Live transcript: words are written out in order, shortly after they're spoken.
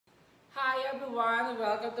everyone!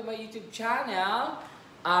 Welcome to my YouTube channel,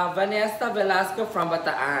 Vanessa Velasco from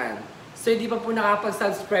Bataan. So hindi pa po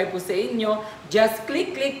nakapag-subscribe po sa inyo, just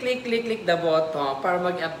click the button para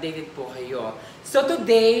mag-updated po kayo. So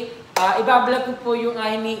today, ibablog ko po yung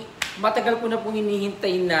matagal ko na pong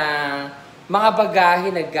hinihintay na mga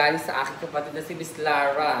bagahe na galing sa aking kapatid na si Miss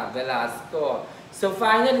Lara Velasco. So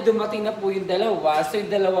finally, dumating na po yung dalawa. So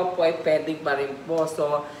yung dalawa po ay pending pa rin po.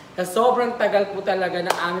 So sa sobrang tagal po talaga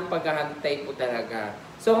na aming paghahantay po talaga.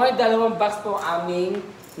 So ngayon, dalawang box po aming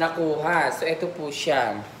nakuha. So ito po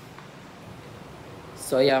siya.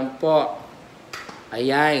 So ayan po.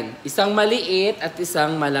 Ayan. Isang maliit at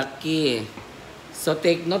isang malaki. So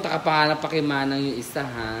take note, nakapangalan pa kay Manang yung isa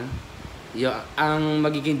ha. Yung, ang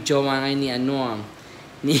magiging jowa ngayon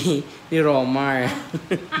ni Romar.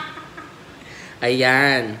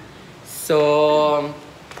 Ayan.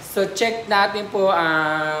 So check natin po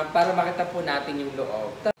para makita po natin yung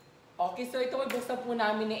loob. Okay, so ito buksan po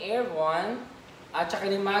namin ni Aaron at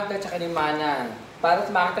saka ni Magda at saka ni Manang para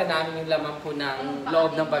makita namin yung laman po ng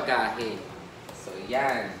loob ng bagahe. So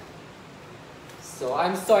yan. So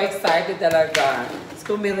I'm so excited talaga.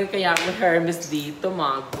 So meron kaya akong Hermes dito,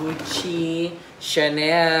 mga Gucci,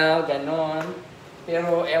 Chanel, ganon.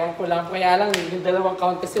 Pero ewan ko lang, kaya lang yung dalawang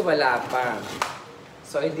count kasi wala pa.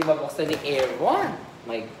 So hindi mabuksan ni Aaron.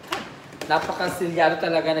 My God. Napakasilyado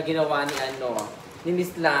talaga na ginawa ni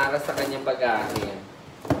Miss Lara sa kanyang bagahe.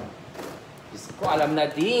 Diyos ko, alam na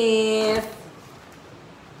this.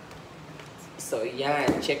 So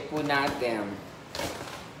yan, check po natin.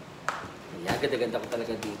 Ayan, ganda-ganda ko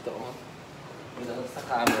talaga dito. Ganda sa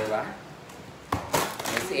camera.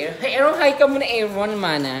 Ayan si Aaron. Hey, Aaron, hi ka muna, Aaron,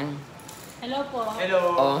 Manang. Hello po. Hello.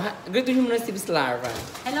 Oh, greetin mo muna si Miss Lara.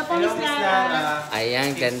 Hello po, Miss Lara.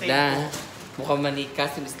 Ayan, ganda. Mukhang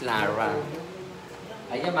manika si Miss Lara.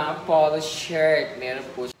 Ayan, mga polo shirt. Meron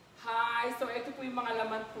po. Hi! So, ito po yung mga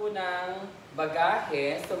laman po ng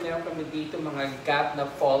bagahe. So, meron kami dito mga Gap na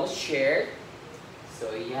polo shirt.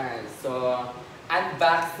 So, ayan. So,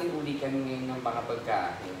 unboxing uli kami ngayon ng mga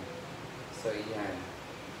bagahe. So, ayan.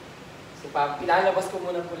 So, pinalabas ko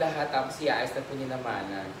muna po lahat. Tapos, iayos na po niya naman.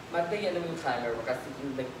 Matay, yung camera kasi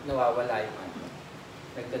nawawala yung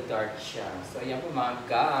nagda-dark siya. So, ayan po mga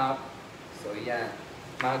Gap. So, yan.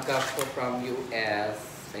 Mga Gap po from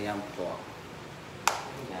US. Ayan po.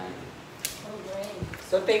 Ayan. Oh, great.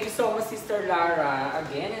 So, thank you so much, Sister Lara.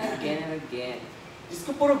 Again and again and again. Diyos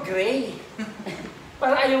ko, puro gray.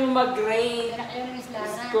 Parang ayaw mo mag-gray. Pinakyaw ni Miss Lara.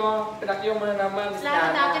 Diyos ko, pinakyaw mo na naman, Miss Miss Lara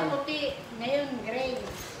Lara. dati puti. Ngayon, gray.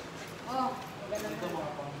 Oh,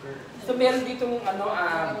 So, meron ditong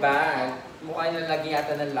bag. Mukha niya lagi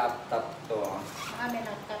yata ng laptop to. baka may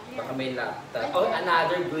laptop yan. Baka may laptop. Oh,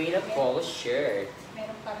 another gray na polo shirt.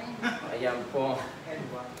 Meron pa rin. Ayan po.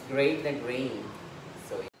 Great na green.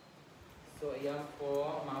 So ayan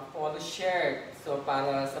po, mga polo shirt. So,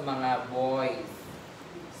 para sa mga boys.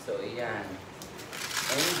 So, ayan.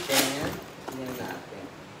 And then, ayan natin.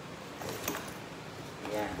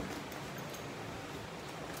 Ayan.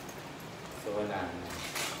 So, wala na.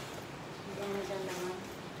 Hindi na dyan naman.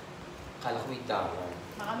 Kala ko may dollar.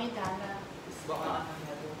 Baka may dala.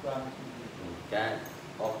 Ayan.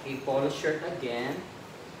 Okay, polo shirt again.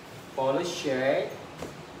 Polo shirt.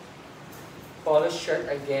 Polo shirt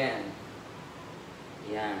again.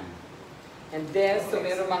 Ayan. And then, so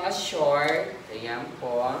meron mga short. Ayan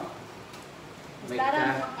po. Miss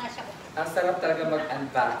Lara, makasya ko. Ang sarap talaga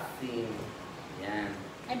mag-unboxing. Ayan.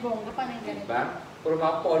 Ay, bongga pa na yung ganito. Diba? Puro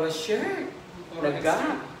mga polo shirt.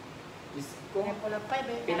 Naga. Diyos ko. May pula pa,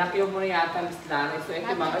 eh. Pinakyaw mo na yata, Miss Lana. So,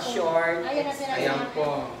 ito mga short. Ayan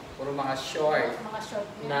po. Puro mga short. Mga short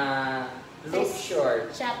niya. Na loop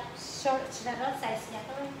short. Short size niya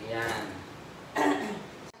to. Ayan.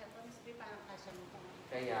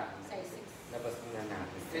 Kaya, Size 6. labas muna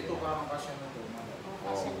natin. Ito pa ang kasya na ito.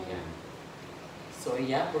 Oh, yan. So,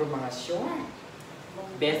 yan. Puro mga short.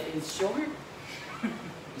 Best in short.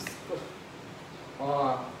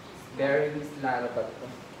 Oh, very Miss Lara ba ito?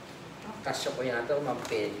 Kasya ko yan ito,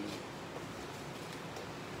 mampeli.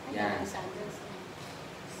 Yan.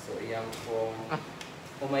 So, yan po.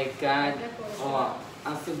 Oh my God. Oh,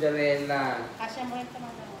 ang Cinderella. Kasya mo rin ito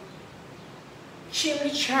mga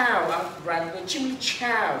Chimney Chow! Ang brand ko, Chimney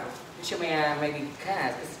Chow! Hindi siya may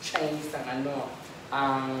ligkas. Kasi Chinese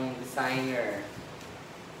ang designer.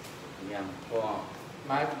 Yan po.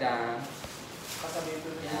 Magda. Kasabi ito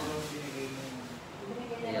niya yung binigay niya.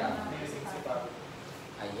 Ayan.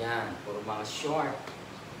 Ayan. Puro mga short.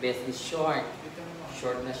 Best is short.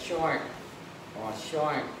 Short na short. Oh,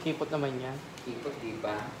 short. Kipot naman yan. Kipot,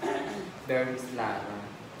 diba? Very Miss Lara.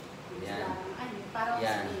 Ayan. Parang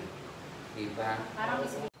Yan. Diba? Parang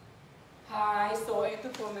Hi!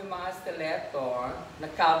 mga stiletto na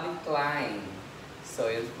Calvin Klein.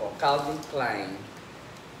 So, yun po, Calvin Klein.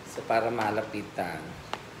 So, para malapitan.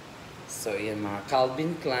 So, yun mga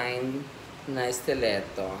Calvin Klein na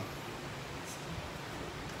stiletto.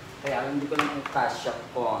 Kaya hindi ko naman kasya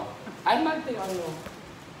ko. Ay, magte ano?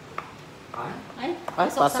 Ha? Ay,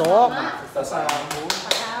 Pasok! Pasabo.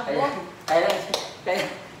 Kaya,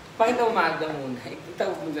 pakita umaga muna.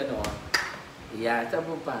 Itawag mo gano'n. Yan,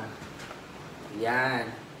 sabo pa.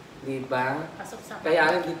 Yan. Diba? Pasok sa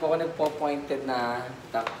Kaya hindi po ako nagpo-pointed na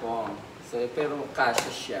takpo. So, pero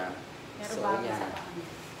kasya siya. Pero So, bago yan. sa kanya.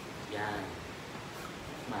 Yan.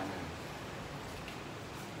 Mana.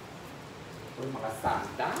 Uy, mga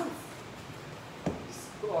sandals. Diyos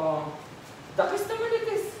ko. Dakis naman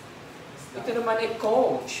ito. Ito naman ay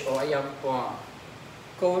Coach. O, ayan po.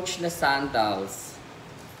 Coach na sandals.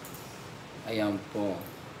 Ayan po.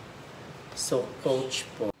 So, Coach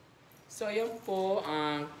po. So, ayan po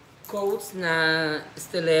ang Coach na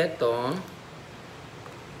stiletto.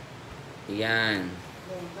 Ayan.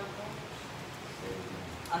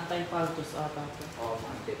 Anti-paltos ata po. Oh,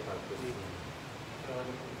 anti-paltos.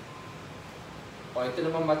 Oh, ito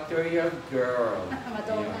naman Material Girl.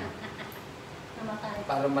 Madonna. Ayan. Namatay.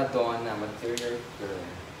 Para Madonna, Material Girl.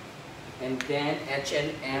 And then,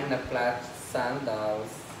 H&M na flat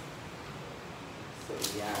sandals. So,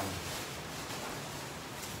 yan.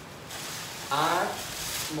 At,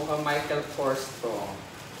 mukhang Michael Kors to.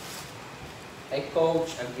 Ay,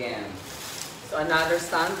 Coach again. So, another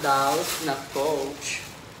sandals na Coach.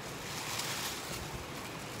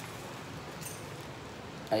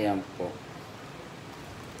 Ayan po.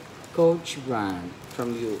 Coach brand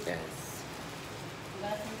from US.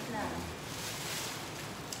 Gatis na.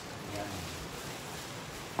 Ayan.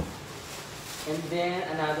 And then,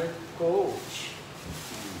 another Coach.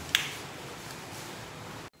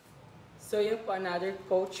 So, yun po, another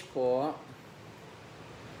Coach po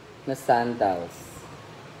na sandals.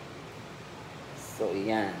 So,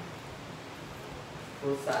 yan.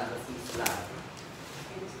 Full sandals is flat.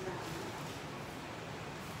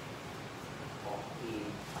 Okay.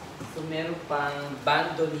 So, meron pang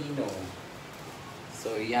Bandolino.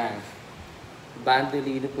 So, yan.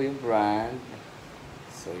 Bandolino po yung brand.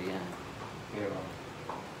 So, yan. Here.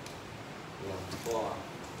 Yan po.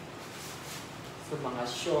 So, mga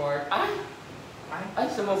short. Ay! Ay,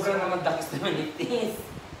 sumobra naman dakis naman itis.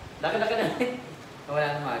 Laki-laki naman. Wala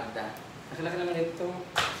na Magda. Laki-laki naman ito.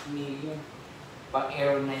 Million.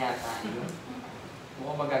 Pang-air na yata yun.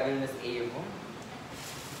 Mukhang magagano na sa air mo.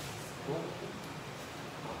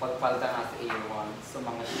 Pagpalda nga sa A1. So,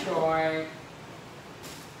 mga short.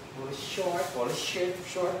 Puro short. Puro shirt.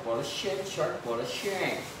 Short. Puro shirt. Short. Puro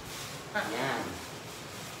shirt. Ayan.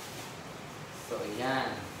 So,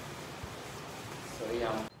 ayan. So,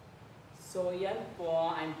 ayan. So, ayan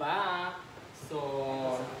po. I'm back. So,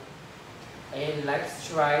 ayan. Let's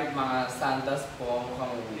try mga sandals po.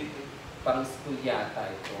 Mukhang pang school yata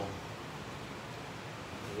ito.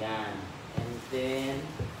 Ayan. And then,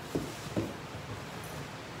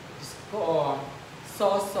 oo.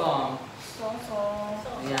 Soso. Soso.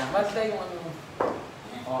 Ayan. What's yung ano?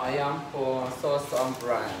 O, ayan po. Soso ang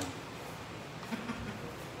brand.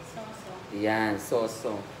 Soso. Ayan.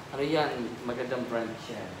 Soso. Ano yan? Magandang brand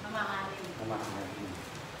siya. Mamahalin. Mamahalin.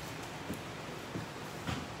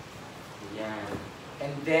 Ayan.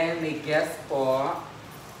 And then, may guest po.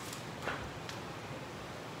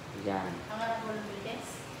 Ayan. Ang harap mo ng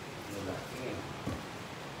bilis. Malaki.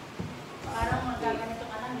 Parang magaganito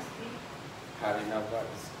ka lang, Miss Queen. Hari na ba?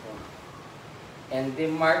 And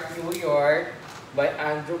the Mark New York by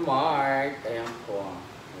Andrew Mark. Ayan po.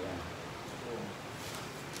 Ayan.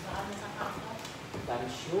 Baka nasa kako. Dami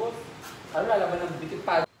shoot. Ano lalaban ng beauty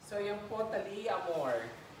pad? So yan po, Tali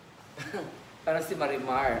Amor. Para si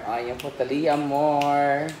Marimar. Ayan po, Tali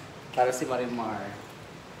Amor. Para si Marimar.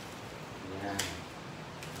 Ayan.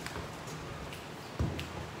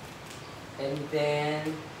 And then,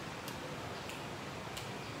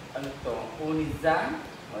 ano to? Uniza.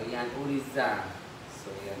 O yan, Uniza. So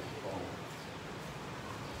yan po.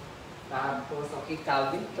 Tapos, okay,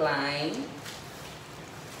 Calvin Klein.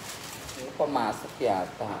 Yung pamasok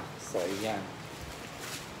yata. So, yan.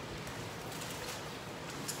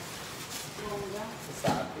 Bongga.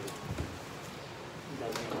 Sasabi.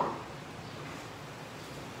 Dami.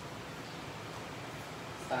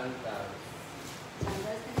 Sandals.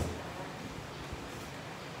 Sandals na sila.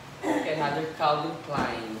 Okay, another Calvin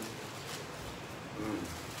Klein.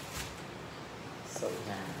 So,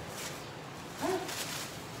 yan. Ano?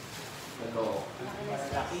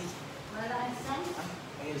 Malaki. Malaking size.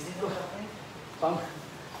 Ayos dito.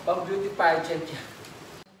 Pang beauty pageant yan.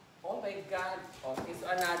 Oh my God! yan. Okay, so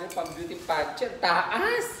another pang beauty pageant.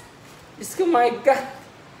 Taas! Diyos ko, my God.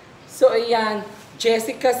 So, ayan.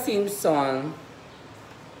 Jessica Simpson.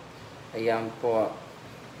 Ayan po.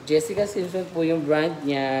 Jessica Simpson po yung brand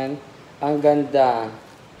niyan. Ang ganda.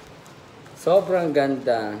 Sobrang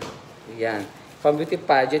ganda. Ayan. Pang beauty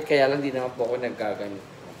pageant, kaya lang di naman po ako nagkaganito.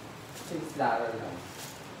 Since Lara lang.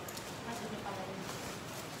 Kasi hindi pala yun.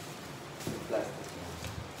 Plastic yan.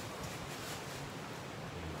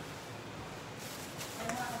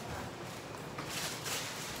 Ano nga ang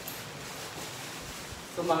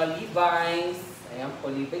So, mga Levi's. Ayan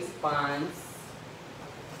po, Levi's pants.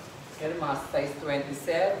 Pero mga size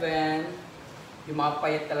 27. Yung mga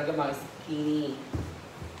payat talaga, mga skinny.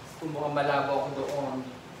 Kung mukhang malabo ako doon.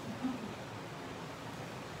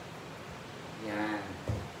 Yan.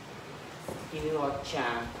 Skinny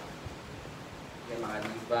rocha. Yan mga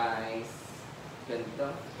Levi's. Ganito.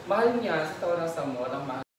 Mahal niya. Sa tawa lang sa mall. Ang mahal.